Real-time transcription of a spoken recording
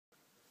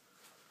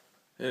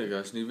Hey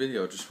guys, new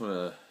video. I just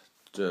want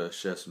to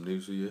share some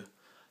news with you.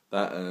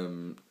 That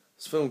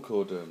This film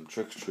called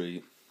Trick or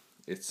Treat.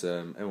 It's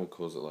everyone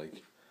calls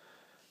it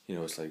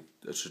it's like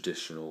a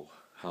traditional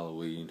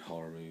Halloween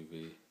horror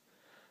movie.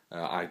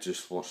 I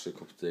just watched it a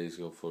couple of days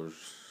ago. It was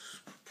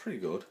pretty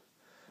good.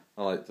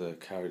 I like the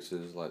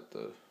characters, like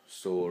the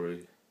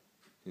story,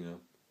 you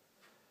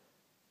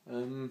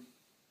know.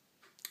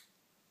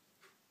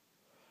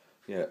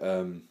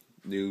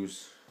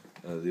 News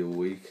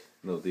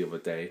the other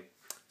day.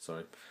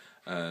 Sorry.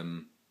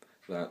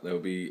 That there will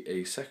be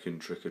a second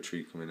Trick or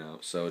Treat coming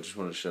out. So I just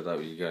want to share that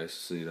with you guys,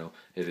 so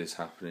it is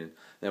happening.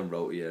 They haven't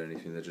wrote it yet or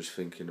anything. They're just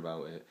thinking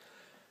about it.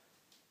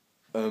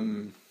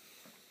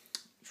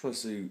 Just want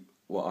to see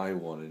what I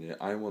want in it.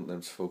 I want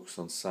them to focus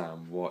on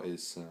Sam. What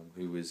is Sam?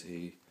 Who is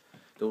he?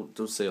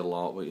 Don't say a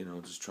lot, but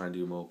just try and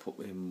do more.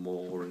 Put him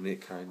more in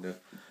it, kind of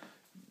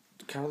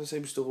the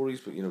same stories,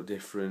 but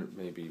different.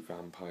 Maybe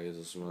vampires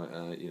or something like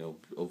that.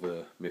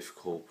 Other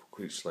mythical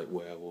creatures like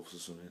werewolves or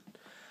something.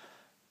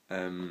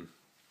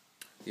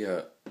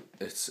 It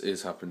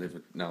is happening.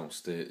 They've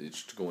announced it.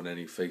 It's to go on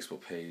any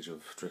Facebook page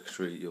of Trick or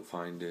Treat. You'll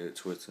find it.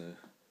 Twitter.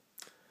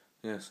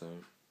 Thanks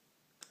for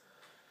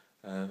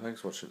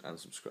watching and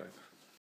subscribe.